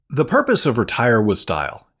The purpose of Retire with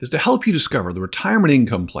Style is to help you discover the retirement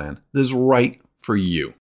income plan that is right for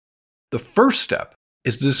you. The first step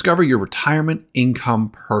is to discover your retirement income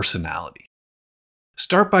personality.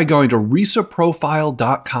 Start by going to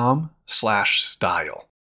risaprofile.com/style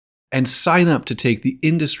and sign up to take the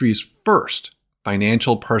industry's first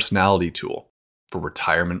financial personality tool for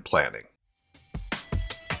retirement planning.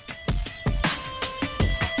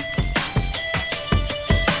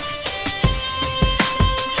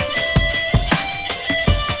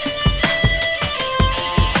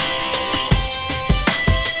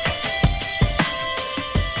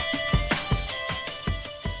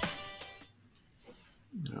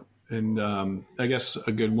 And I guess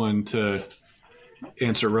a good one to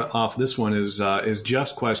answer off this one is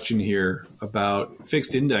Jeff's question here about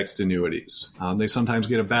fixed indexed annuities. They sometimes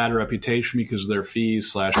get a bad reputation because of their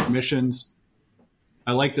fees / commissions.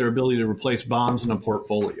 I like their ability to replace bonds in a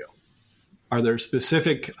portfolio. Are there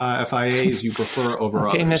specific FIAs you prefer over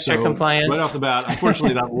okay, others? Mr. Compliance. Right off the bat,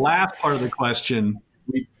 unfortunately, that last part of the question,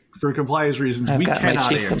 for compliance reasons, we cannot answer. I've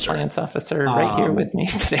got my chief compliance officer right here with me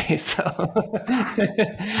today. So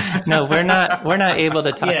no, we're not able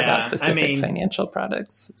to talk about specific financial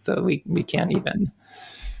products. So we can't even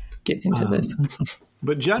get into this.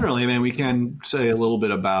 But generally, we can say a little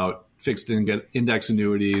bit about fixed index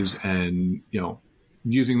annuities and,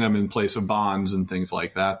 using them in place of bonds and things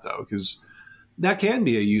like that, though, because that can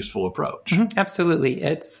be a useful approach. Mm-hmm, absolutely.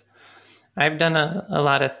 I've done a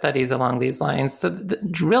lot of studies along these lines. So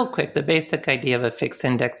real quick, the basic idea of a fixed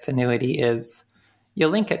index annuity is you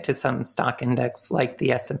link it to some stock index like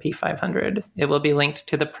the S&P 500. It will be linked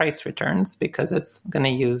to the price returns because it's going to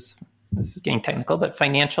use, this is getting technical, but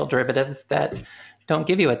financial derivatives that don't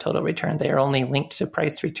give you a total return. They are only linked to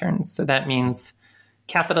price returns. So that means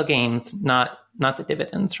capital gains, not the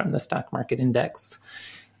dividends from the stock market index.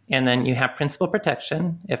 And then you have principal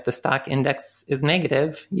protection. If the stock index is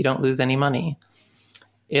negative, you don't lose any money.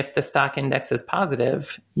 If the stock index is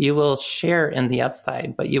positive, you will share in the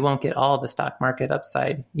upside, but you won't get all the stock market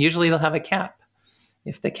upside. Usually they'll have a cap.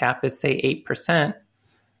 If the cap is, say, 8%,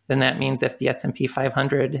 then that means if the S&P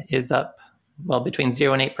 500 is up, between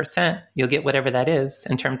 0 and 8%, you'll get whatever that is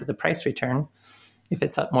in terms of the price return. If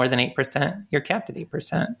it's up more than 8%, you're capped at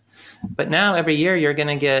 8%. But now every year you're going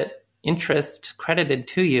to get interest credited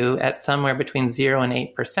to you at somewhere between 0 and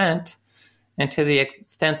 8%. And to the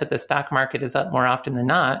extent that the stock market is up more often than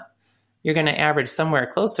not, you're going to average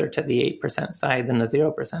somewhere closer to the 8% side than the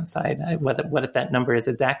 0% side. What that number is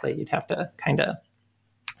exactly, you'd have to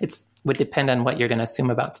it would depend on what you're going to assume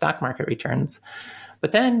about stock market returns.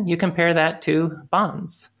 But then you compare that to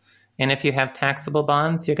bonds. And if you have taxable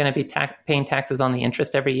bonds, you're going to be paying taxes on the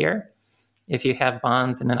interest every year. If you have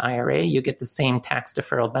bonds in an IRA, you get the same tax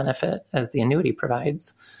deferral benefit as the annuity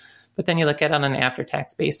provides. But then you look at it on an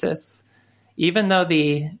after-tax basis. Even though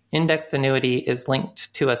the index annuity is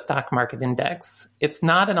linked to a stock market index, it's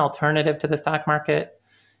not an alternative to the stock market.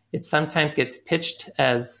 It sometimes gets pitched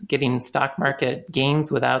as getting stock market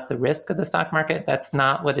gains without the risk of the stock market. That's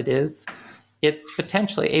not what it is. It's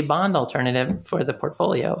potentially a bond alternative for the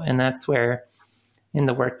portfolio. And that's where, in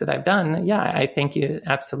the work that I've done, I think you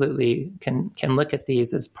absolutely can look at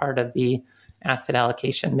these as part of the asset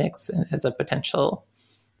allocation mix as a potential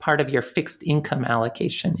part of your fixed income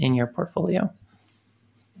allocation in your portfolio.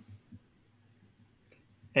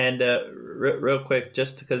 And real quick,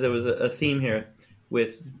 just because there was a theme here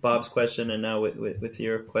with Bob's question and now with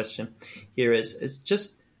your question here is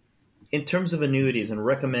just in terms of annuities and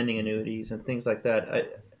recommending annuities and things like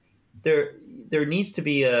that, there needs to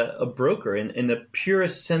be a broker in the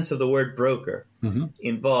purest sense of the word broker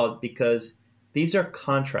involved, because these are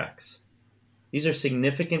contracts. These are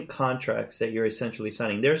significant contracts that you're essentially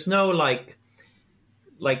signing. There's no like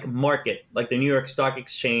market, like the New York Stock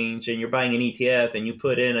Exchange, and you're buying an ETF and you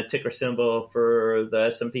put in a ticker symbol for the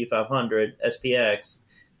S&P 500, SPX,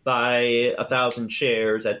 buy 1,000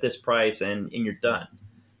 shares at this price and you're done.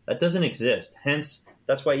 That doesn't exist. Hence,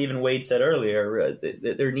 that's why even Wade said earlier,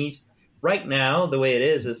 there needs, right now, the way it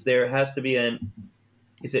is there has to be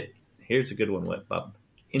here's a good one, Bob,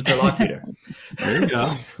 interlocutor. There you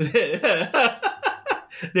go.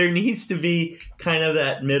 There needs to be kind of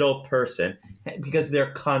that middle person, because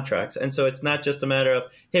they're contracts. And so it's not just a matter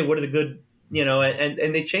of, hey, what are the good,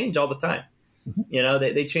 and they change all the time.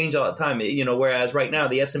 They change all the time, whereas right now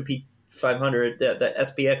the S&P 500, the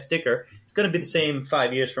SPX ticker, it's going to be the same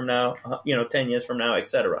 5 years from now, 10 years from now, et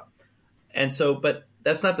cetera. And so, but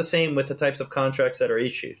that's not the same with the types of contracts that are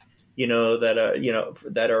issued,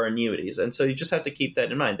 that are annuities. And so you just have to keep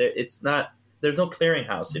that in mind. There's no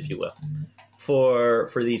clearinghouse, if you will, for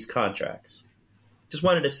these contracts. Just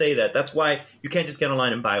wanted to say that. That's why you can't just get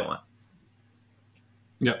online and buy one.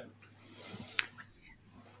 Yep.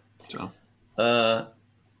 So, I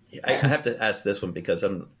have to ask this one because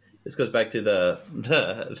this goes back to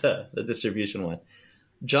the distribution one.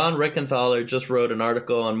 John Reckenthaler just wrote an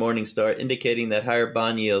article on Morningstar indicating that higher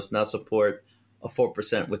bond yields now support a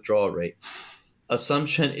 4% withdrawal rate.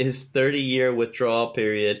 Assumption is 30-year withdrawal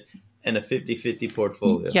period and a 50-50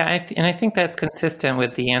 portfolio. Yeah, and I think that's consistent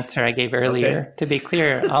with the answer I gave earlier. Okay. To be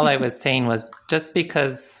clear, all I was saying was just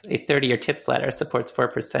because a 30-year TIPS ladder supports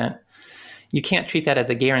 4%, you can't treat that as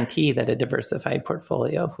a guarantee that a diversified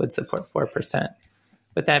portfolio would support 4%.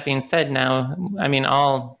 With that being said, now, I mean,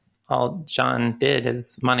 all John did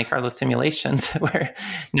is Monte Carlo simulations where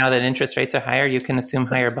now that interest rates are higher, you can assume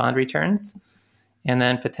higher bond returns and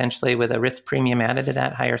then potentially with a risk premium added to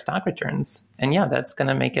that, higher stock returns. And yeah, that's going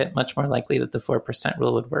to make it much more likely that the 4%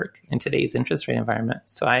 rule would work in today's interest rate environment.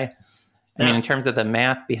 So I mean, in terms of the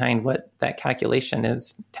math behind what that calculation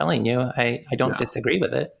is telling you, I don't disagree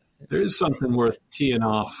with it. There is something worth teeing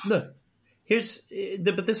off. Look,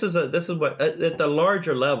 but this is what at the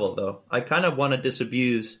larger level though. I kind of want to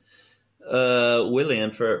disabuse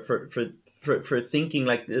William for thinking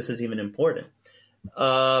like this is even important,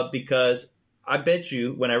 because I bet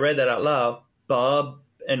you when I read that out loud, Bob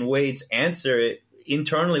and Wade's answer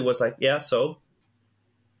internally was like, yeah, so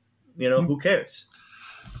who cares?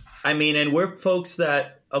 I mean, and we're folks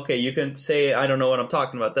that, okay, you can say I don't know what I'm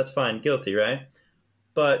talking about, that's fine, guilty, right?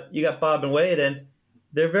 But you got Bob and Wade, and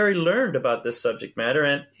they're very learned about this subject matter,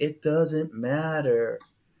 and it doesn't matter.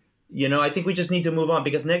 I think we just need to move on,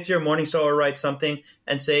 because next year Morningstar will write something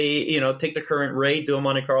and say, take the current rate, do a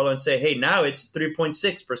Monte Carlo, and say, hey, now it's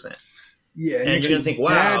 3.6%. Yeah, and you're going to think,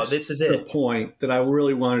 wow, this is it. The point that I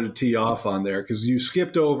really wanted to tee off on there, because you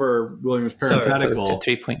skipped over William's parenthetical,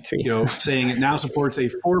 to 3.3, saying it now supports a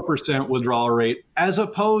 4% withdrawal rate as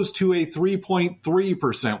opposed to a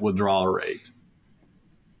 3.3% withdrawal rate.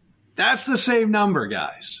 That's the same number,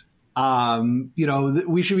 guys.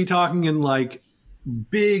 We should be talking in like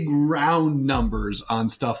big round numbers on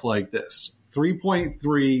stuff like this.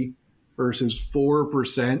 3.3 versus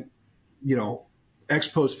 4%, ex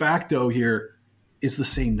post facto here is the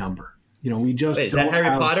same number. We just Wait, is that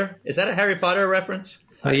Harry Potter? Is that a Harry Potter reference?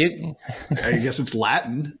 I guess it's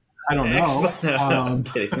Latin. I don't know. I'm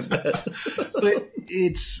kidding. But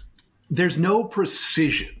there's no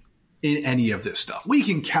precision in any of this stuff. We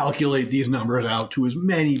can calculate these numbers out to as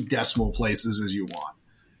many decimal places as you want,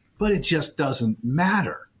 but it just doesn't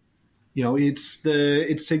matter.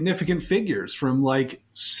 It's significant figures from like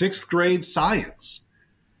 6th grade science.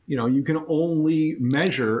 You can only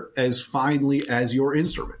measure as finely as your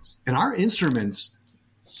instruments. And our instruments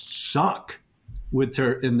suck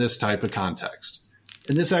in this type of context.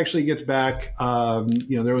 And this actually gets back,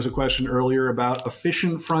 there was a question earlier about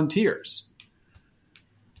efficient frontiers.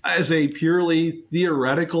 As a purely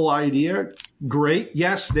theoretical idea, great.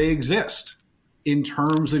 Yes, they exist. In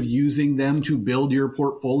terms of using them to build your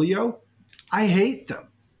portfolio, I hate them.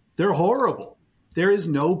 They're horrible. There is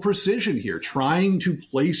no precision here. Trying to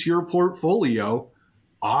place your portfolio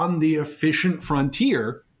on the efficient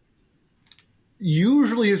frontier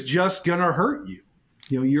usually is just going to hurt you.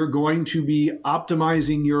 You're going to be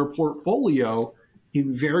optimizing your portfolio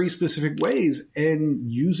in very specific ways,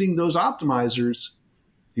 and using those optimizers,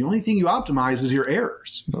 the only thing you optimize is your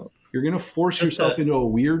errors. You're going to force yourself into a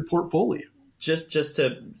weird portfolio. Just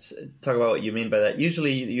to talk about what you mean by that,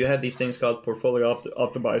 usually you have these things called portfolio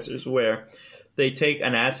optimizers where they take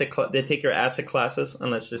your asset classes,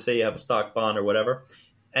 and let's just say you have a stock, bond, or whatever,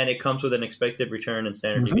 and it comes with an expected return and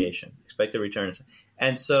standard deviation, expected return.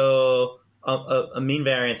 And so a mean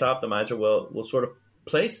variance optimizer will sort of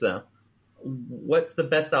place them. What's the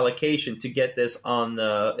best allocation to get this on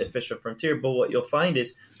the efficient frontier? But what you'll find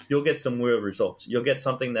is you'll get some weird results. You'll get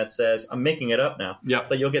something that says, I'm making it up now,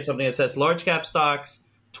 but you'll get something that says large cap stocks,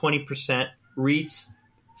 20%, REITs,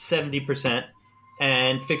 70%,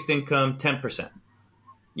 and fixed income, 10%.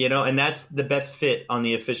 And that's the best fit on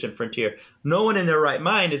the efficient frontier. No one in their right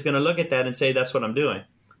mind is going to look at that and say, that's what I'm doing,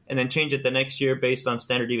 and then change it the next year based on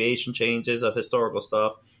standard deviation changes of historical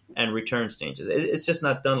stuff and returns changes. It's just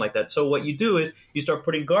not done like that. So what you do is you start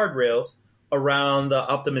putting guardrails around the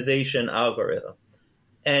optimization algorithm.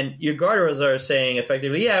 And your guardrails are saying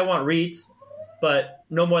effectively, I want REITs, but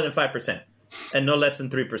no more than 5% and no less than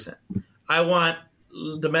 3%. I want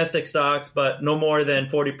domestic stocks, but no more than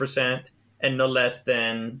 40% and no less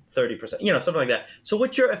than 30%, something like that. So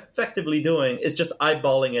what you're effectively doing is just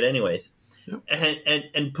eyeballing it anyways,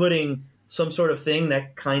 and putting some sort of thing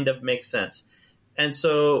that kind of makes sense. And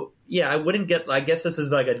so, I guess this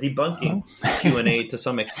is like a debunking Q&A to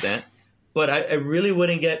some extent. but I really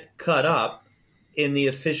wouldn't get caught up in the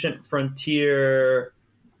efficient frontier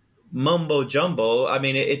mumbo jumbo. I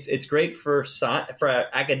mean, it's great for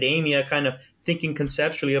academia, kind of thinking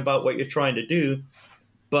conceptually about what you're trying to do.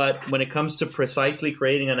 But when it comes to precisely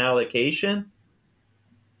creating an allocation,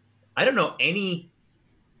 I don't know any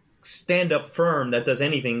stand-up firm that does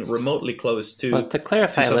anything remotely close to. Well, to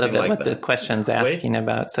clarify a little bit what the question's asking Wade?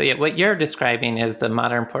 about. So yeah, what you're describing is the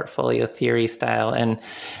modern portfolio theory style, and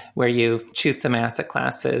where you choose some asset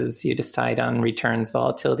classes, you decide on returns,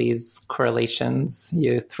 volatilities, correlations,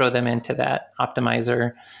 you throw them into that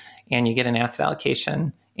optimizer, and you get an asset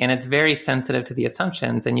allocation. And it's very sensitive to the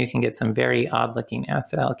assumptions, and you can get some very odd-looking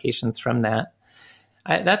asset allocations from that.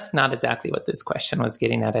 That's not exactly what this question was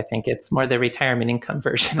getting at. I think it's more the retirement income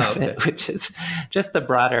version of it, which is just the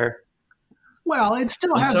broader. Well, it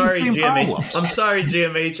still has the same problems. I'm sorry,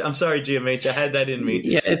 GMH. I had that in me.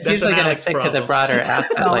 Yeah, it's usually going to stick to the broader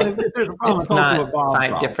asset. It's not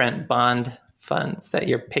five different bond funds that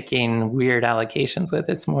you're picking weird allocations with.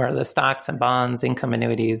 It's more the stocks and bonds, income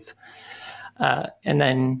annuities. And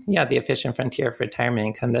then, the efficient frontier for retirement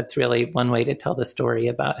income. That's really one way to tell the story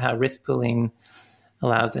about how risk pooling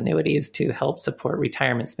allows annuities to help support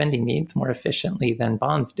retirement spending needs more efficiently than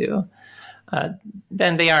bonds do.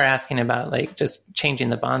 Then they are asking about just changing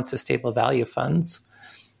the bonds to stable value funds.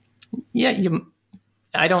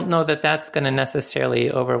 I don't know that that's going to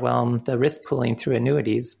necessarily overwhelm the risk pooling through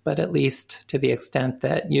annuities, but at least to the extent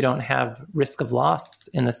that you don't have risk of loss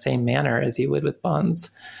in the same manner as you would with bonds,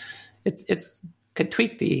 it's could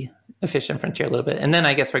tweak the efficient frontier a little bit. And then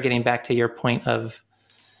I guess we're getting back to your point of,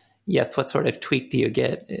 yes, what sort of tweak do you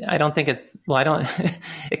get? I don't think it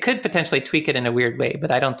could potentially tweak it in a weird way,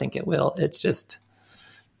 but I don't think it will. It's just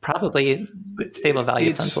probably stable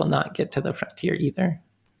value funds will not get to the frontier either.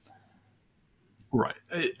 Right.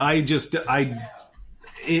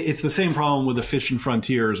 It's the same problem with efficient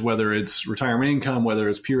frontiers, whether it's retirement income, whether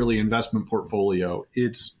it's purely investment portfolio.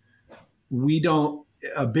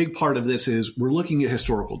 A big part of this is we're looking at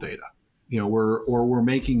historical data, we're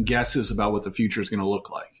making guesses about what the future is going to look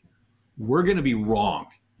like. We're going to be wrong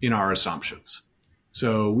in our assumptions.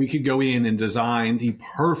 So we could go in and design the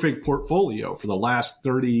perfect portfolio for the last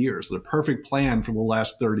 30 years, the perfect plan for the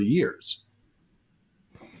last 30 years.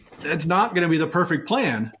 That's not going to be the perfect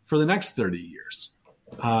plan for the next 30 years.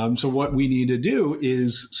 So what we need to do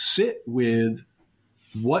is sit with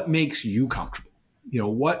what makes you comfortable.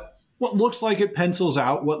 What looks like it pencils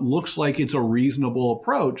out, what looks like it's a reasonable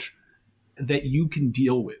approach that you can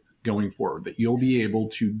deal with going forward, that you'll be able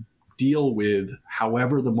to deal with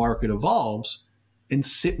however the market evolves and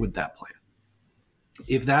sit with that plan.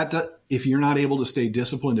 If you're not able to stay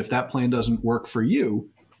disciplined, if that plan doesn't work for you,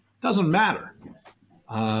 it doesn't matter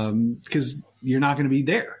because you're not going to be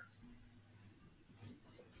there.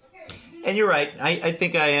 And you're right. I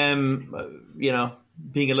think I am,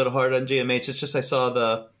 being a little hard on GMH. It's just I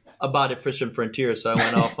saw about efficient frontier, so I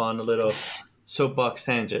went off on a little soapbox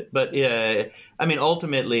tangent. But yeah, I mean,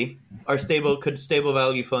 ultimately, could stable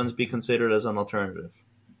value funds be considered as an alternative?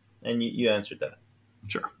 And you answered that.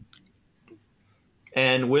 Sure.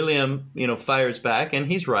 And William, fires back, and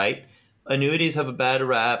he's right. Annuities have a bad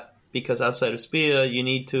rap because outside of SPIA, you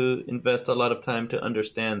need to invest a lot of time to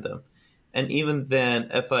understand them. And even then,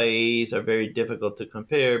 FIAs are very difficult to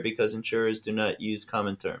compare because insurers do not use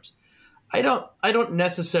common terms. I don't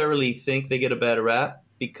necessarily think they get a bad rap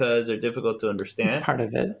because they're difficult to understand. It's part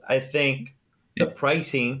of it. I think the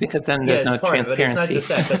pricing, because then there's no transparency. It's not just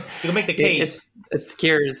that. But you can make the case. It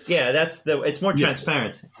obscures. Yeah, it's more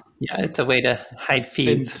transparency. Yeah, it's a way to hide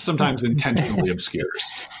fees. And sometimes intentionally obscures.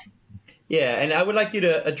 Yeah, and I would like you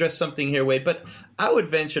to address something here, Wade. But I would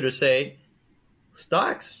venture to say,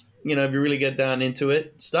 stocks. If you really get down into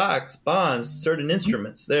it, stocks, bonds, certain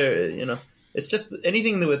instruments. It's just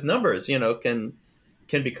anything with numbers.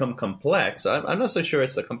 Can become complex. I'm not so sure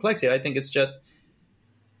it's the complexity. I think it's just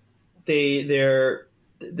they're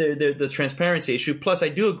the transparency issue. Plus, I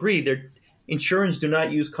do agree insurance do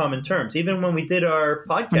not use common terms. Even when we did our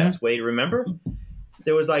podcast, Wade, remember?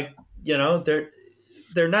 There was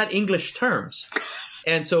they're not English terms.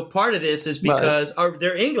 And so part of this is because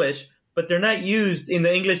they're English, but they're not used in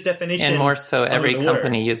the English definition. And more so, every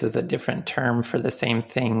company uses a different term for the same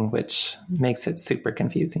thing, which makes it super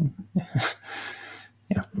confusing.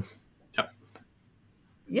 Yeah. Yep.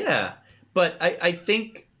 Yeah. But I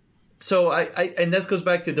think so. And that goes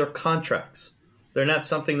back to their contracts. They're not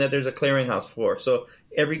something that there's a clearinghouse for. So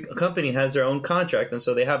every company has their own contract, and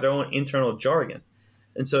so they have their own internal jargon.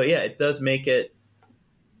 And so, yeah, it does make it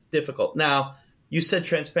difficult. Now, you said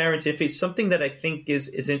transparency. If it's something that I think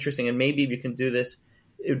is interesting, and maybe if you can do this,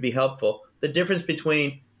 it would be helpful. The difference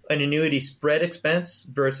between an annuity spread expense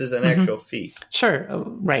versus an actual fee? Sure.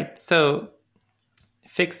 Right. So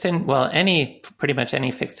pretty much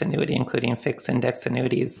any fixed annuity, including fixed index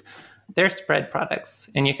annuities, they're spread products.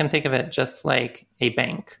 And you can think of it just like a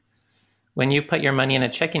bank. When you put your money in a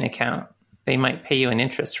checking account, they might pay you an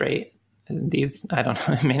interest rate. These, I don't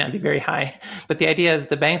know, it may not be very high, but the idea is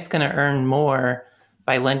the bank's going to earn more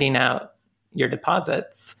by lending out your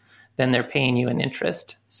deposits than they're paying you an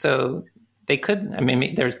interest. So they could,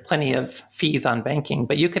 there's plenty of fees on banking,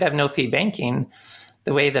 but you could have no fee banking.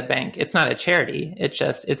 The way the bank, it's not a charity.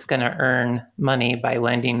 It's going to earn money by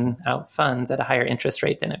lending out funds at a higher interest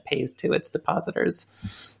rate than it pays to its depositors.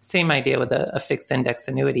 Same idea with a fixed index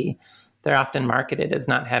annuity. They're often marketed as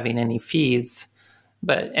not having any fees,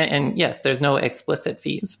 and yes, there's no explicit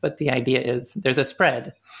fees, but the idea is there's a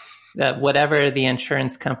spread that whatever the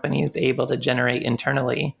insurance company is able to generate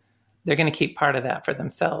internally, they're going to keep part of that for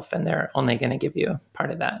themselves, and they're only going to give you part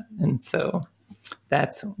of that. And so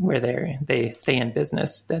that's where they stay in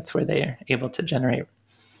business. That's where they're able to generate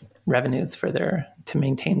revenues to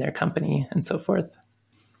maintain their company and so forth.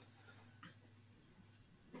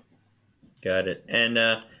 Got it.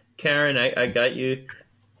 And Karen, I got you.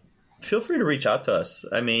 Feel free to reach out to us.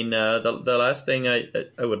 The last thing I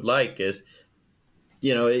would like is,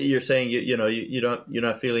 you're saying you're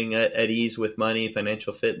not feeling at ease with money,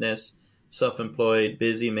 financial fitness, self-employed,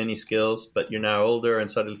 busy, many skills, but you're now older and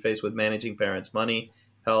suddenly faced with managing parents' money,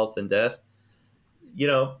 health, and death.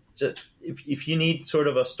 Just if you need sort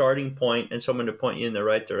of a starting point and someone to point you in the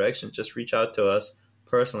right direction, just reach out to us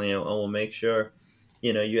personally, and we'll make sure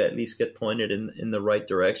you at least get pointed in the right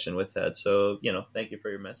direction with that. So thank you for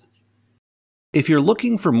your message. If you're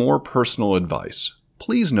looking for more personal advice,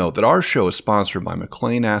 please note that our show is sponsored by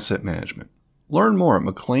McLean Asset Management. Learn more at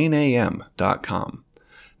McLeanAM.com.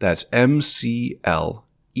 That's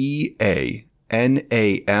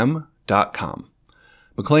McLeanAM.com.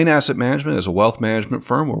 McLean Asset Management is a wealth management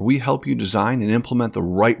firm where we help you design and implement the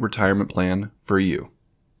right retirement plan for you.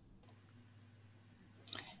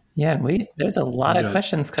 Yeah, there's a lot of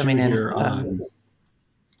questions coming in.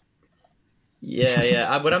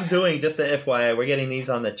 Yeah. What I'm doing, just the FYI, we're getting these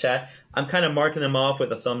on the chat. I'm kind of marking them off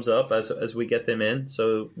with a thumbs up as we get them in,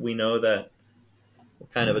 so we know that we're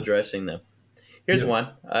kind of addressing them. Here's one,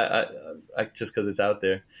 I just because it's out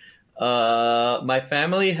there. My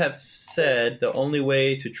family have said the only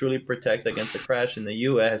way to truly protect against a crash in the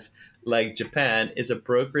U.S., like Japan, is a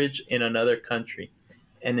brokerage in another country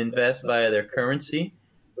and invest via their currency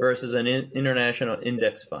versus an international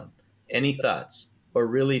index fund. Any thoughts? Or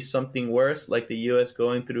really something worse, like the U.S.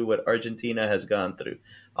 going through what Argentina has gone through?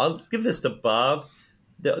 I'll give this to Bob.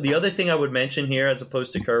 The other thing I would mention here, as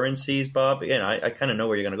opposed to currencies, Bob, again, I kind of know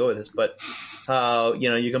where you're going to go with this, but how,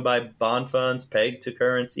 you can buy bond funds pegged to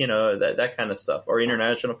currency, that kind of stuff, or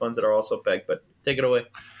international funds that are also pegged. But take it away.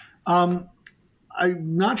 I'm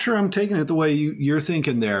not sure I'm taking it the way you're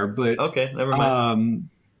thinking there, but okay, never mind.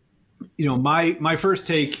 My first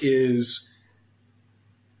take is,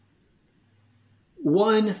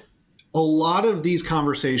 one, a lot of these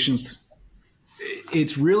conversations,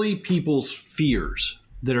 it's really people's fears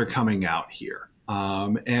that are coming out here.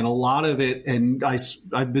 And a lot of it, and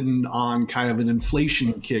I've been on kind of an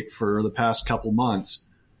inflation kick for the past couple months.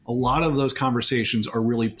 A lot of those conversations are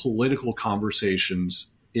really political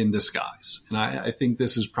conversations in disguise. And I think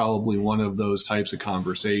this is probably one of those types of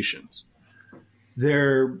conversations.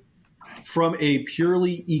 They're from a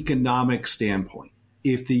purely economic standpoint.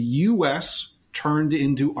 If the U.S. turned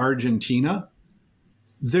into Argentina,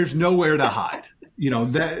 there's nowhere to hide.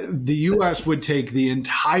 That the U.S. would take the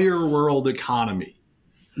entire world economy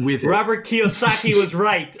with Robert Kiyosaki was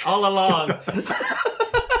right all along.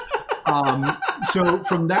 So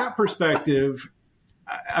from that perspective,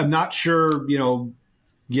 I'm not sure,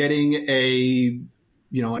 getting a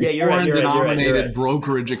foreign-denominated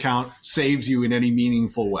brokerage account saves you in any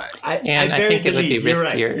meaningful way. I think it would be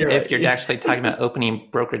riskier if you're actually talking about opening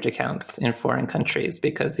brokerage accounts in foreign countries,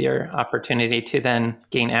 because your opportunity to then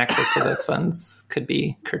gain access to those funds could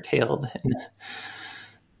be curtailed.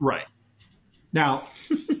 Right. Now,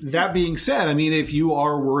 that being said, if you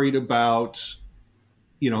are worried about,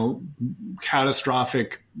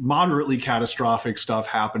 moderately catastrophic stuff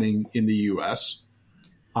happening in the U.S.,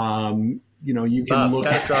 you can look.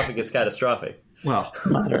 Catastrophic is catastrophic. Well,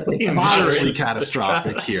 moderately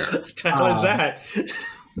catastrophic here. How is that?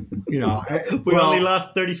 We only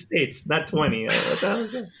lost 30 states, not 20. What the hell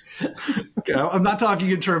is that? Okay, I'm not talking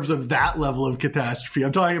in terms of that level of catastrophe.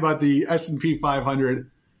 I'm talking about the S&P 500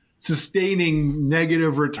 sustaining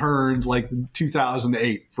negative returns like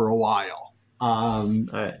 2008 for a while. All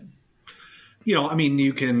right.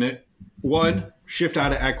 You can, one, shift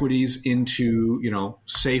out of equities into,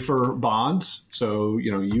 safer bonds. So,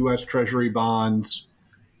 U.S. Treasury bonds,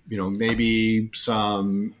 maybe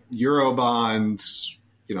some Euro bonds,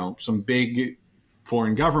 some big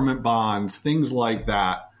foreign government bonds, things like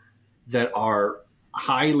that are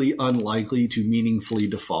highly unlikely to meaningfully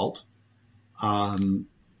default. And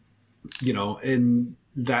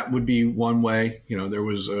that would be one way. There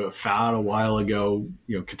was a fad a while ago,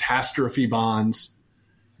 catastrophe bonds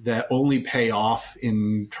that only pay off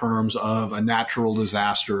in terms of a natural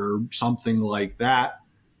disaster or something like that.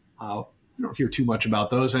 We don't hear too much about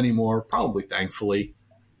those anymore, probably thankfully.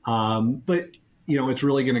 But, it's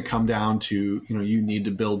really going to come down to, you need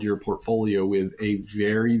to build your portfolio with a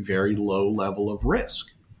very, very low level of risk.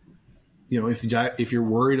 If you're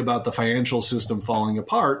worried about the financial system falling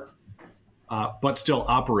apart, but still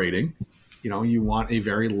operating, you want a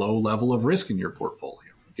very low level of risk in your portfolio.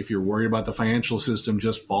 If you're worried about the financial system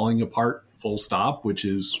just falling apart, full stop, which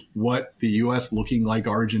is what the U.S. looking like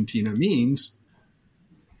Argentina means,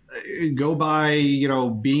 go buy,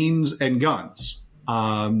 beans and guns.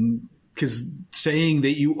 Because saying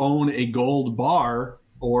that you own a gold bar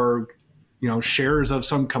or, shares of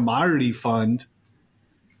some commodity fund,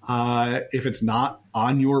 if it's not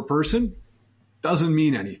on your person, doesn't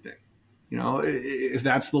mean anything. If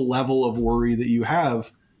that's the level of worry that you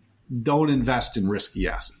have, don't invest in risky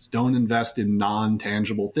assets. Don't invest in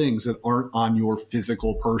non-tangible things that aren't on your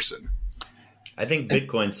physical person. I think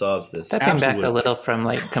Bitcoin solves this. Stepping back a little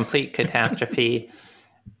from complete catastrophe,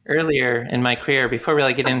 earlier in my career, before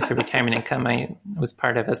really getting into retirement income, I was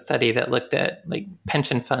part of a study that looked at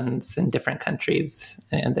pension funds in different countries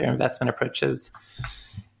and their investment approaches,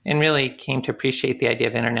 and really came to appreciate the idea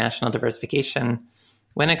of international diversification.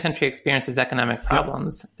 When a country experiences economic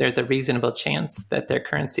problems, there's a reasonable chance that their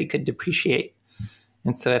currency could depreciate.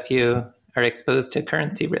 And so if you are exposed to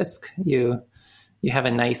currency risk, you have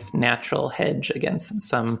a nice natural hedge against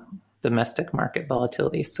some domestic market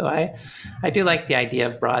volatility. So I do like the idea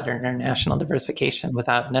of broader international diversification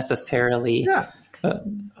without necessarily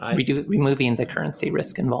removing the currency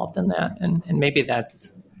risk involved in that. And maybe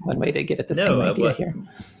that's one way to get at the same idea here.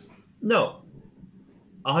 No.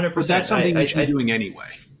 100%. But that's something you should be doing anyway.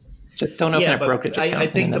 Just don't open a brokerage account I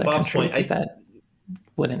think in another Bob's country, point, that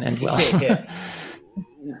wouldn't end well.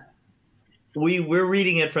 We're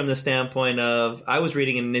reading it from the standpoint of, I was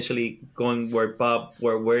reading it initially going where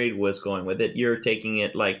Wade was going with it. You're taking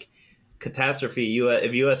it like catastrophe.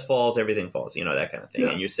 If U.S. falls, everything falls, that kind of thing. Yeah.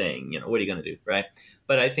 And you're saying, what are you going to do, right?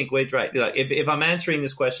 But I think Wade's right. If I'm answering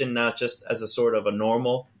this question not just as a sort of a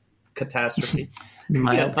normal catastrophe,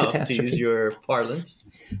 mild catastrophe, to use your parlance.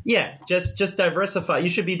 Yeah, just diversify. You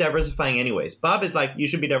should be diversifying anyways. Bob is like, you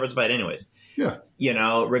should be diversified anyways. Yeah.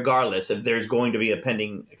 Regardless if there's going to be a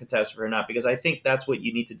pending catastrophe or not, because I think that's what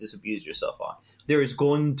you need to disabuse yourself on. There is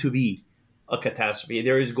going to be a catastrophe.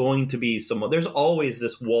 There is going to be there's always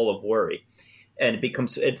this wall of worry. And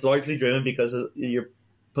it's largely driven because of your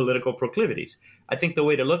political proclivities. I think the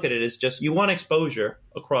way to look at it is just, you want exposure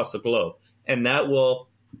across the globe, and that will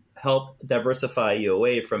help diversify you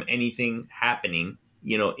away from anything happening,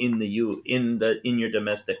 in your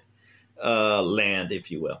domestic land, if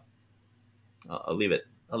you will. I'll leave it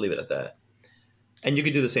at that. And you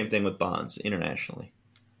could do the same thing with bonds internationally.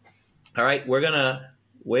 All right,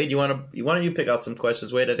 Wade, you pick out some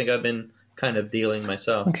questions. Wade, I think I've been kind of dealing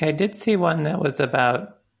myself. Okay, I did see one that was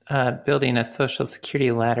about building a Social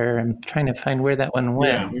Security ladder. I'm trying to find where that one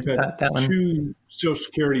went. Yeah, we've got two Social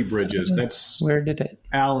Security bridges. That's where did it?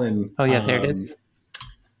 Alan. Oh, yeah, there it is.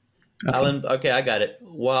 Okay. Alan, okay, I got it.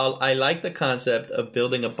 While I like the concept of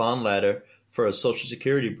building a bond ladder for a Social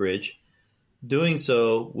Security bridge, doing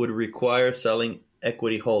so would require selling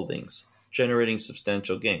equity holdings, generating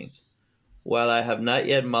substantial gains. While I have not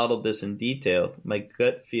yet modeled this in detail, my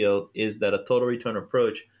gut feel is that a total return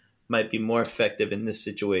approach might be more effective in this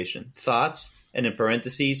situation. Thoughts? And in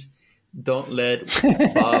parentheses, don't let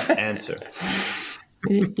Bob answer.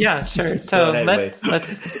 Yeah, sure. So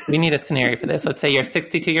we need a scenario for this. Let's say you're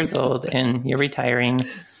 62 years old and you're retiring.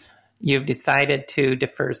 You've decided to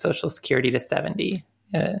defer Social Security to 70.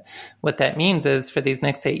 What that means is for these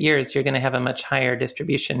next 8 years, you're going to have a much higher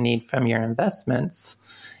distribution need from your investments.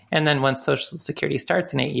 And then once Social Security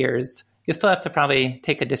starts in 8 years, you still have to probably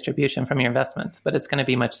take a distribution from your investments, but it's going to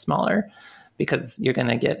be much smaller because you're going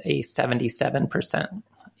to get a 77%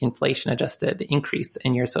 inflation-adjusted increase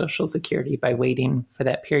in your Social Security by waiting for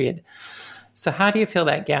that period. So how do you fill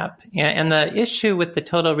that gap? And the issue with the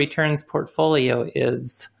total returns portfolio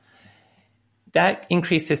is that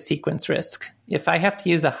increases sequence risk. If I have to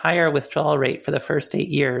use a higher withdrawal rate for the first 8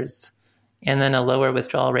 years and then a lower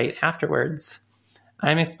withdrawal rate afterwards,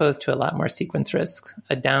 I'm exposed to a lot more sequence risk.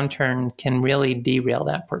 A downturn can really derail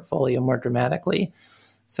that portfolio more dramatically.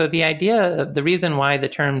 So the reason why the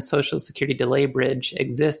term Social Security delay bridge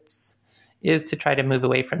exists is to try to move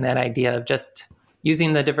away from that idea of just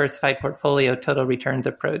using the diversified portfolio total returns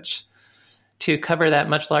approach to cover that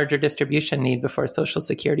much larger distribution need before Social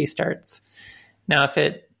Security starts. Now, if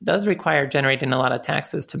it does require generating a lot of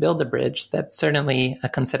taxes to build the bridge, that's certainly a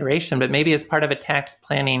consideration, but maybe as part of a tax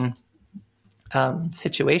planning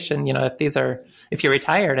situation, if you're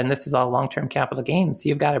retired and this is all long-term capital gains,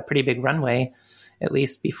 you've got a pretty big runway, at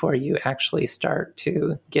least before you actually start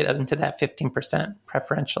to get into that 15%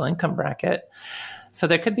 preferential income bracket. So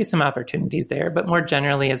there could be some opportunities there, but more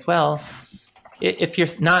generally as well, if you're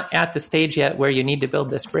not at the stage yet where you need to build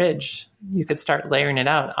this bridge, you could start layering it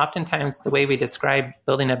out. Oftentimes, the way we describe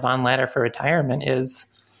building a bond ladder for retirement is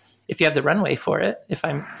if you have the runway for it. If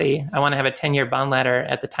I want to have a 10-year bond ladder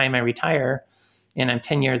at the time I retire, and I'm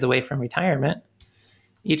 10 years away from retirement,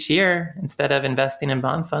 each year, instead of investing in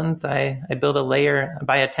bond funds, I build a layer,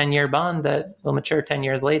 buy a 10-year bond that will mature 10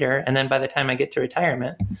 years later. And then by the time I get to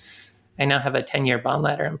retirement, I now have a 10-year bond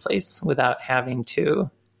ladder in place without having to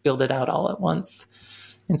build it out all at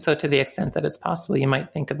once. And so to the extent that it's possible, you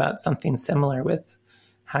might think about something similar with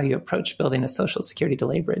how you approach building a Social Security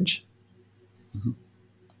delay bridge. Mm-hmm.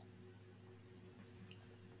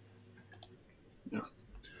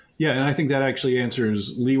 Yeah, and I think that actually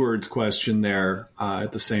answers Leeward's question there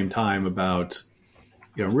at the same time about,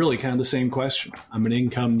 really kind of the same question. I'm an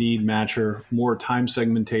income need matcher, more time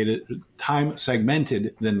segmented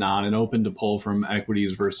than not, and open to pull from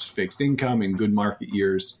equities versus fixed income in good market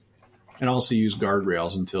years, and also use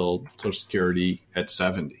guardrails until Social Security at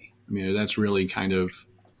 70. I mean, that's really kind of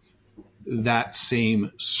that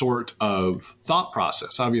same sort of thought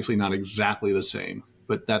process. Obviously not exactly the same,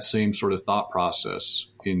 but that same sort of thought process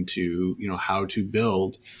into how to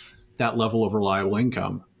build that level of reliable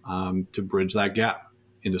income to bridge that gap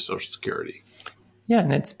into Social Security. Yeah,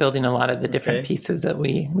 and it's building a lot of the different pieces that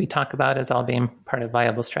we talk about as all being part of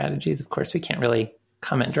viable strategies. Of course, we can't really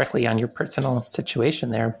comment directly on your personal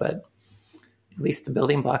situation there, but at least the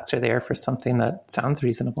building blocks are there for something that sounds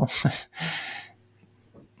reasonable.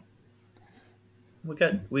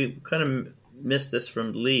 We kind of missed this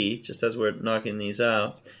from Lee just as we're knocking these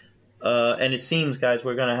out. And it seems, guys,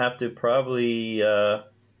 we're going to have to probably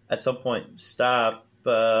at some point stop.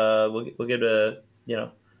 We'll give it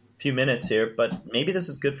a few minutes here, but maybe this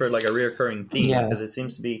is good for like a reoccurring theme because it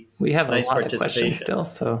seems to be we have nice a lot of questions still.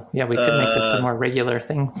 So we could make this a more regular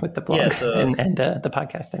thing with the blog and the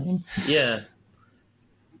podcast. I mean,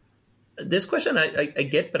 this question I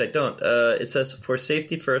get, but I don't. It says, for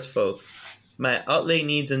safety first, folks, my outlay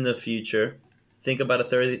needs in the future. Think about a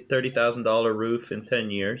 $30,000 roof in 10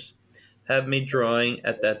 years. Have me drawing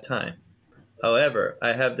at that time. However,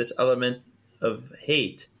 I have this element of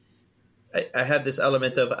hate. I have this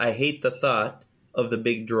element of I hate the thought of the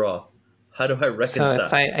big draw. How do I reconcile?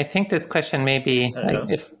 So I think this question may be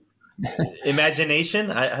if imagination.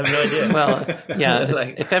 I have no idea. Well,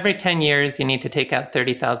 if every 10 years you need to take out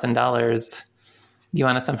 $30,000, you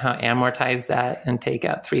want to somehow amortize that and take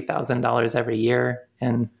out $3,000 every year.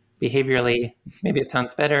 And behaviorally, maybe it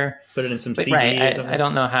sounds better. Put it in some CD. Right. I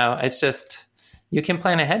don't know how. It's just you can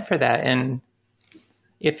plan ahead for that. And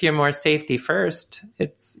if you're more safety first,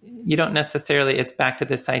 it's back to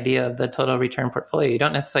this idea of the total return portfolio. You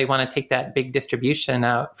don't necessarily want to take that big distribution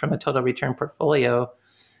out from a total return portfolio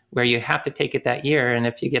where you have to take it that year. And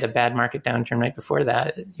if you get a bad market downturn right before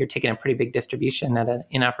that, you're taking a pretty big distribution at an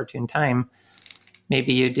inopportune time.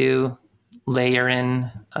 Maybe you do layer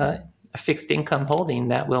in a fixed income holding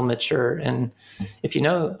that will mature. And if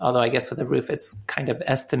although I guess with a roof, it's kind of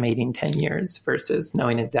estimating 10 years versus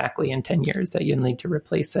knowing exactly in 10 years that you need to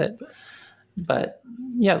replace it. But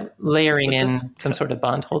layering in some sort of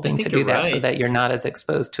bond holding to do that so that you're not as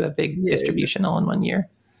exposed to a big distribution all in one year.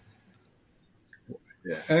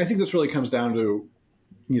 Yeah. And I think this really comes down to,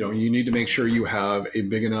 you need to make sure you have a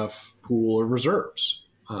big enough pool of reserves.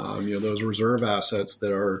 Those reserve assets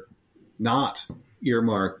that are not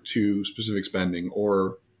earmarked to specific spending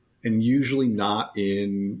and usually not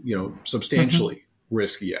in, substantially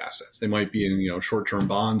risky assets. They might be in, short-term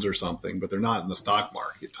bonds or something, but they're not in the stock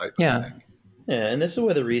market type of thing. Yeah. And this is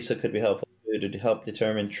where the RISA could be helpful to help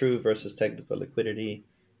determine true versus technical liquidity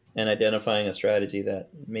and identifying a strategy that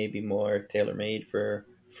may be more tailor-made for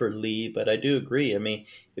Lee. But I do agree. I mean,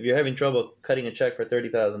 if you're having trouble cutting a check for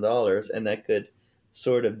 $30,000 and that could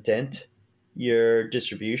sort of dent your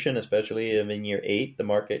distribution, especially if in year 8 the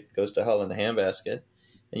market goes to hell in a handbasket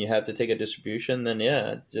and you have to take a distribution,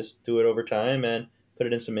 then just do it over time and put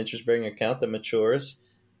it in some interest-bearing account that matures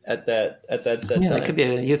at that set Yeah, time. it could be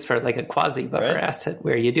used for like a quasi buffer asset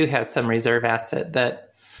where you do have some reserve asset that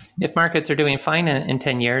if markets are doing fine in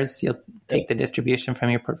 10 years, you'll take the distribution from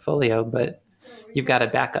your portfolio, but you've got a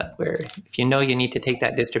backup where if you know you need to take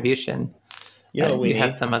that distribution, you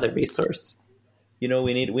have some other resource. We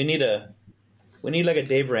need like a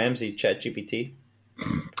Dave Ramsey chat GPT.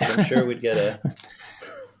 I'm sure we'd get a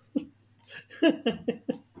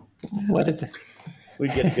what is it?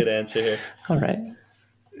 We'd get a good answer here. All right.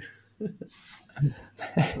 All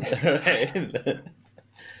right.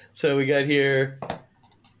 So we got here.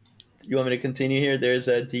 You want me to continue here? There's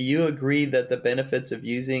do you agree that the benefits of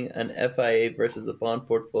using an FIA versus a bond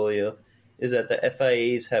portfolio is that the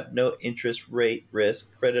FIAs have no interest rate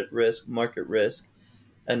risk, credit risk, market risk,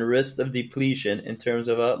 and risk of depletion in terms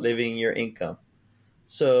of outliving your income?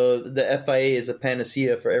 So the FIA is a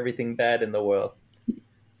panacea for everything bad in the world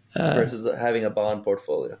versus having a bond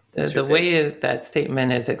portfolio. The way that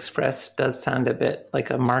statement is expressed does sound a bit like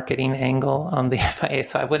a marketing angle on the FIA.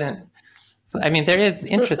 So there is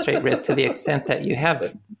interest rate risk to the extent that you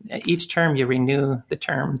have each term you renew the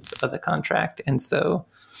terms of the contract. And so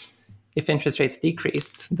if interest rates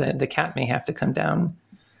decrease, the cap may have to come down.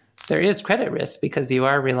 There is credit risk because you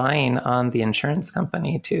are relying on the insurance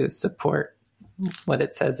company to support what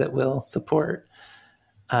it says it will support.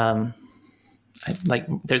 There's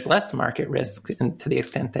less market risk to the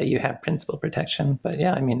extent that you have principal protection. But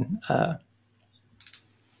yeah, and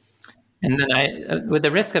then with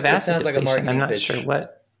the risk of asset depletion, I'm not sure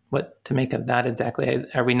what to make of that exactly.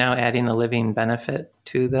 Are we now adding a living benefit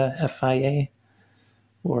to the FIA?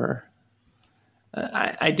 Or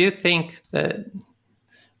I do think that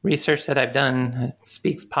research that I've done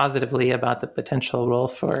speaks positively about the potential role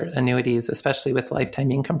for annuities, especially with lifetime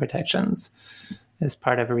income protections as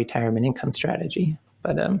part of a retirement income strategy.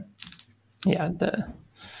 But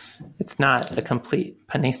it's not a complete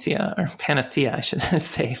panacea, I should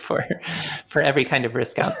say, for every kind of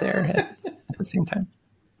risk out there at the same time.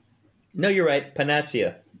 No, you're right.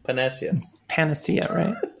 Panacea, right?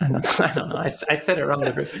 I don't know. I said it wrong.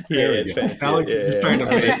 Alex is trying to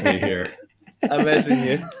face me here. I'm messing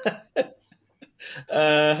you.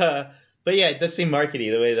 But yeah, it does seem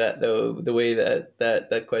markety the way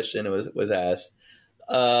that question was asked.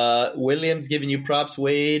 William's giving you props,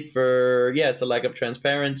 Wade, for it's a lack of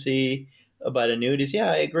transparency about annuities.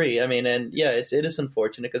 Yeah, I agree. It is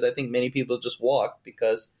unfortunate because I think many people just walk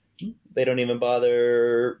because they don't even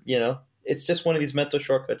bother. It's just one of these mental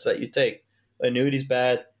shortcuts that you take. Annuities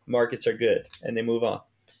bad, markets are good, and they move on.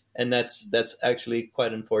 And that's actually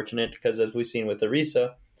quite unfortunate because, as we've seen with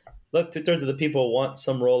ERISA, look, 2/3 of the people want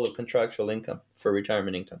some role of contractual income for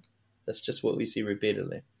retirement income. That's just what we see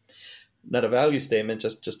repeatedly. Not a value statement,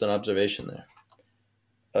 just an observation there.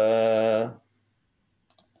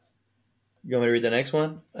 You want me to read the next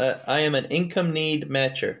one? I am an income need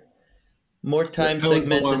matcher. More time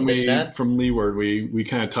segmented than that. From Leeward, we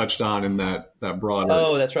kind of touched on in that broader.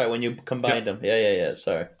 Oh, that's right. When you combined them. Yeah.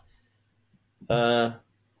 Sorry.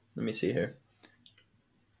 Let me see here.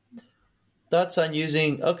 Thoughts on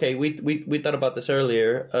using? Okay, we thought about this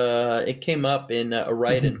earlier. It came up in a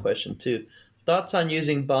write-in question too. Thoughts on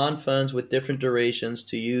using bond funds with different durations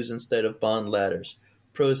to use instead of bond ladders.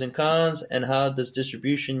 Pros and cons, and how does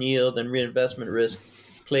distribution yield and reinvestment risk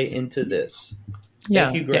play into this?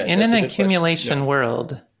 Yeah, in an accumulation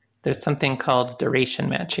world, there's something called duration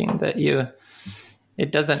matching that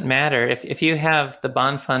it doesn't matter. If you have the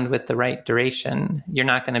bond fund with the right duration, you're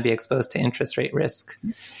not going to be exposed to interest rate risk.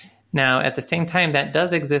 Now, at the same time, that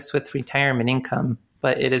does exist with retirement income,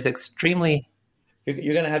 but it is extremely...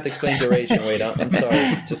 You're going to have to explain duration. Wait, I'm sorry,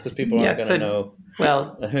 just because people aren't going to know.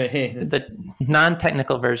 Well, the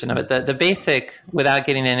non-technical version of it, the basic, without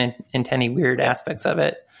getting into any weird aspects of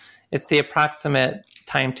it, it's the approximate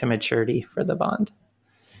time to maturity for the bond.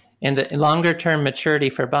 And the longer-term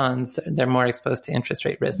maturity for bonds, they're more exposed to interest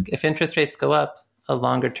rate risk. If interest rates go up, a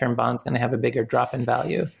longer-term bond's going to have a bigger drop in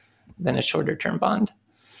value than a shorter-term bond.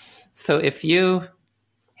 So if you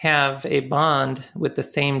have a bond with the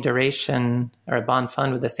same duration, or a bond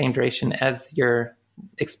fund with the same duration as your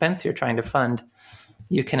expense you're trying to fund,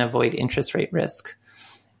 you can avoid interest rate risk.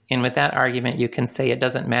 And with that argument, you can say it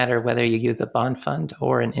doesn't matter whether you use a bond fund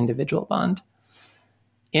or an individual bond.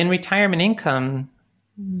 In retirement income,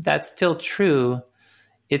 that's still true.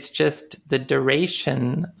 It's just the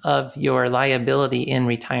duration of your liability in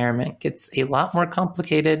retirement gets a lot more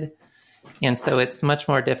complicated. And so it's much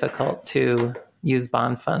more difficult to use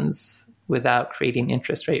bond funds without creating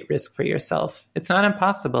interest rate risk for yourself. It's not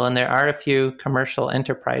impossible. And there are a few commercial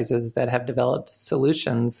enterprises that have developed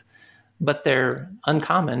solutions, but they're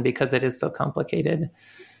uncommon because it is so complicated.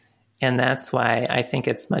 And that's why I think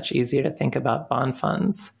it's much easier to think about bond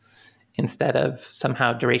funds instead of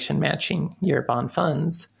somehow duration matching your bond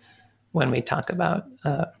funds when we talk about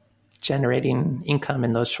generating income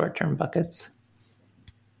in those short-term buckets.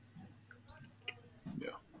 Yeah.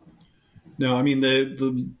 No, I mean,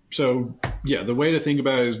 the way to think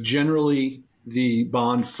about it is generally the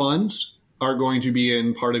bond funds are going to be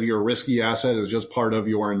in part of your risky asset as just part of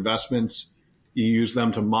your investments. You use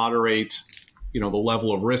them to moderate, the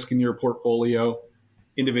level of risk in your portfolio.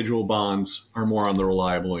 Individual bonds are more on the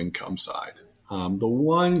reliable income side. The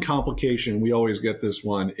one complication, we always get this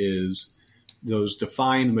one, is those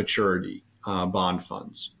defined maturity bond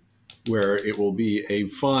funds, where it will be a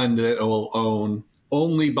fund that will own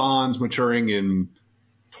only bonds maturing in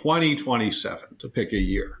 2027, to pick a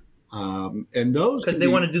year. And those because they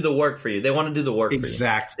want to do the work for you. They want to do the work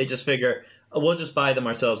exactly. For you. They just figure, we'll just buy them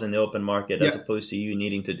ourselves in the open market, as opposed to you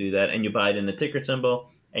needing to do that. And you buy it in the ticker symbol,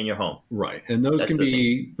 and you're home. Right. And those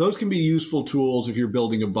can be useful tools if you're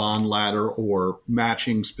building a bond ladder or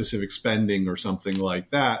matching specific spending or something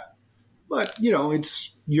like that. But,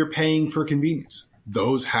 you're paying for convenience.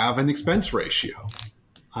 Those have an expense ratio.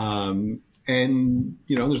 And,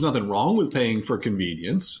 there's nothing wrong with paying for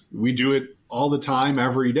convenience. We do it all the time,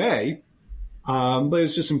 every day. But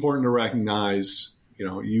it's just important to recognize,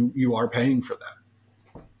 you are paying for that.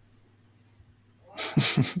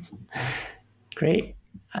 Great.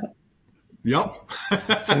 Yep.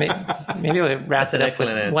 So maybe we'll wrap it up with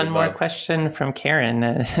answer, one more question from Karen.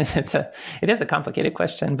 It is a complicated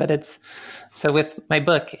question, but so with my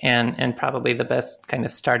book and probably the best kind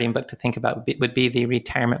of starting book to think about would be the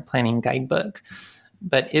Retirement Planning Guidebook.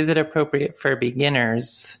 But is it appropriate for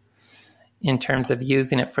beginners in terms of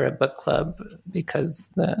using it for a book club,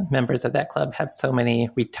 because the members of that club have so many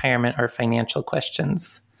retirement or financial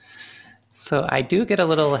questions? So I do get a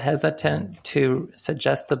little hesitant to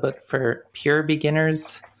suggest the book for pure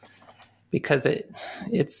beginners, because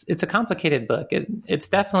it's a complicated book. It's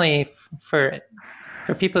definitely for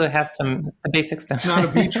people who have some basic stuff. It's not a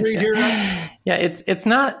beach read here, right? Yeah, it's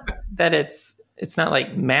not that it's not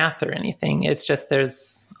like math or anything. It's just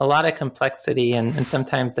there's a lot of complexity, and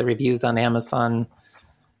sometimes the reviews on Amazon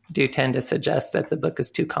do tend to suggest that the book is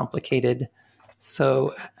too complicated.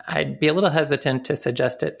 So I'd be a little hesitant to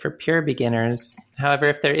suggest it for pure beginners. However,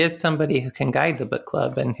 if there is somebody who can guide the book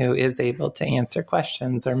club and who is able to answer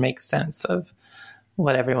questions or make sense of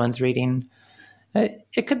what everyone's reading,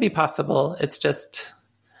 it could be possible. It's just,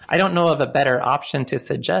 I don't know of a better option to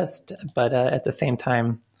suggest, but at the same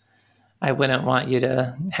time, I wouldn't want you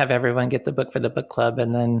to have everyone get the book for the book club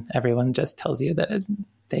and then everyone just tells you that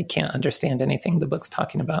they can't understand anything the book's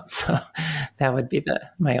talking about. So that would be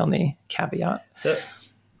my only caveat.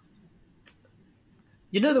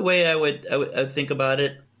 The way I would think about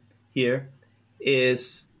it here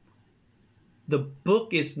is the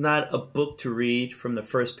book is not a book to read from the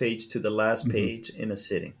first page to the last page in a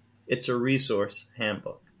sitting. It's a resource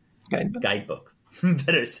handbook. Guidebook.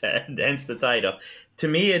 Better said, hence the title. To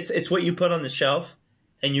me, it's what you put on the shelf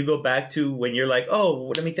and you go back to when you're like,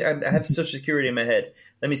 oh, let me I have Social Security in my head.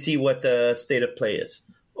 Let me see what the state of play is.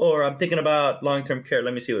 Or I'm thinking about long-term care.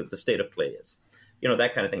 Let me see what the state of play is.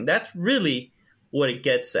 That kind of thing. That's really what it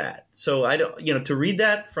gets at. So I don't, to read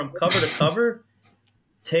that from cover to cover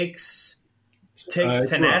takes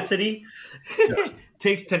tenacity,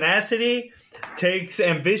 takes tenacity, takes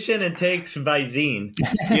ambition, and takes Visine.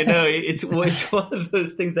 It's one of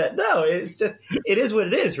those things that, no, it's just, it is what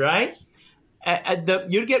it is, right?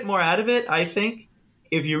 You'd get more out of it, I think,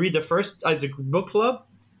 if you read the first, as a book club,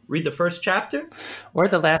 read the first chapter. Or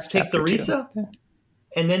the last chapter. Take the Risa,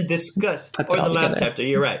 and then discuss. Or the last chapter,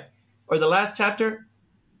 you're right. Or the last chapter,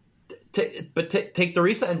 take the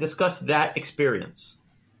Risa and discuss that experience.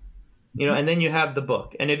 And then you have the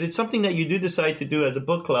book. And if it's something that you do decide to do as a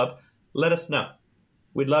book club, let us know.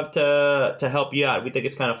 We'd love to help you out. We think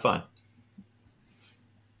it's kind of fun.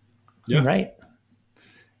 Yeah. Right.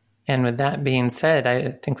 And with that being said,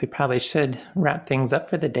 I think we probably should wrap things up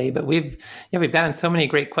for the day. But we've gotten so many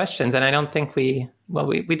great questions, and I don't think we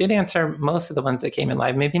did answer most of the ones that came in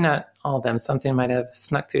live. Maybe not all of them. Something might have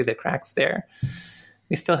snuck through the cracks there.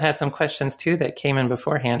 We still had some questions too that came in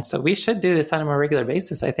beforehand. So we should do this on a more regular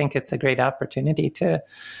basis. I think it's a great opportunity to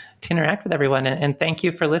interact with everyone. And thank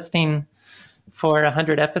you for listening for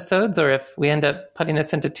 100 episodes, or if we end up putting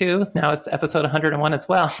this into 2, now it's episode 101 as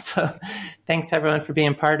well. So thanks everyone for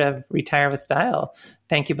being part of Retire with Style.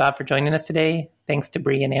 Thank you, Bob, for joining us today. Thanks to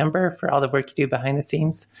Bree and Amber for all the work you do behind the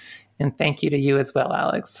scenes. And thank you to you as well,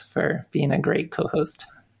 Alex, for being a great co-host.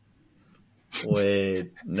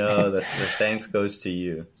 Wait, no, the thanks goes to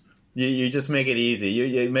you. You just make it easy.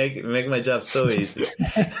 You make my job so easy.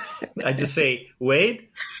 I just say, Wade,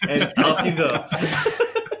 and off you go.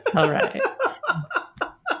 All right.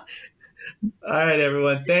 All right,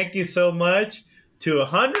 everyone. Thank you so much. To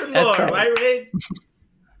 100 more. That's right. Wade?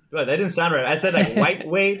 Well, that didn't sound right. I said like white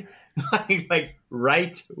Wade. like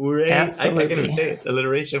right Wade. I can't even say it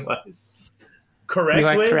alliteration-wise. Correct, You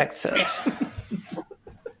are Wade? correct, sir.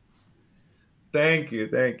 Thank you.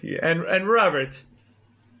 And Robert,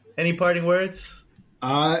 any parting words?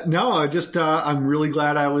 No, I'm really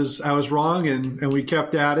glad I was wrong, and we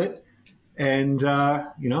kept at it, and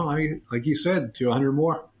like you said, to 100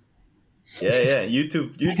 more. Yeah.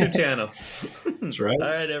 YouTube channel. That's right. All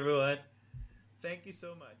right, everyone. Thank you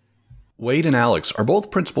so much. Wade and Alex are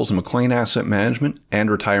both principals in McLean Asset Management and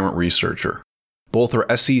retirement researcher. Both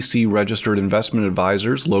are SEC registered investment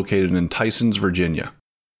advisors located in Tysons, Virginia.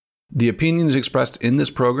 The opinions expressed in this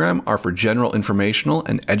program are for general informational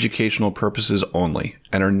and educational purposes only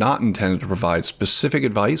and are not intended to provide specific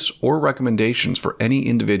advice or recommendations for any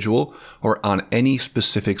individual or on any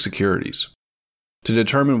specific securities. To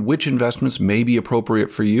determine which investments may be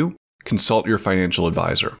appropriate for you, consult your financial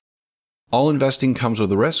advisor. All investing comes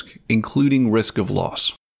with a risk, including risk of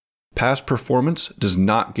loss. Past performance does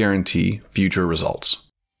not guarantee future results.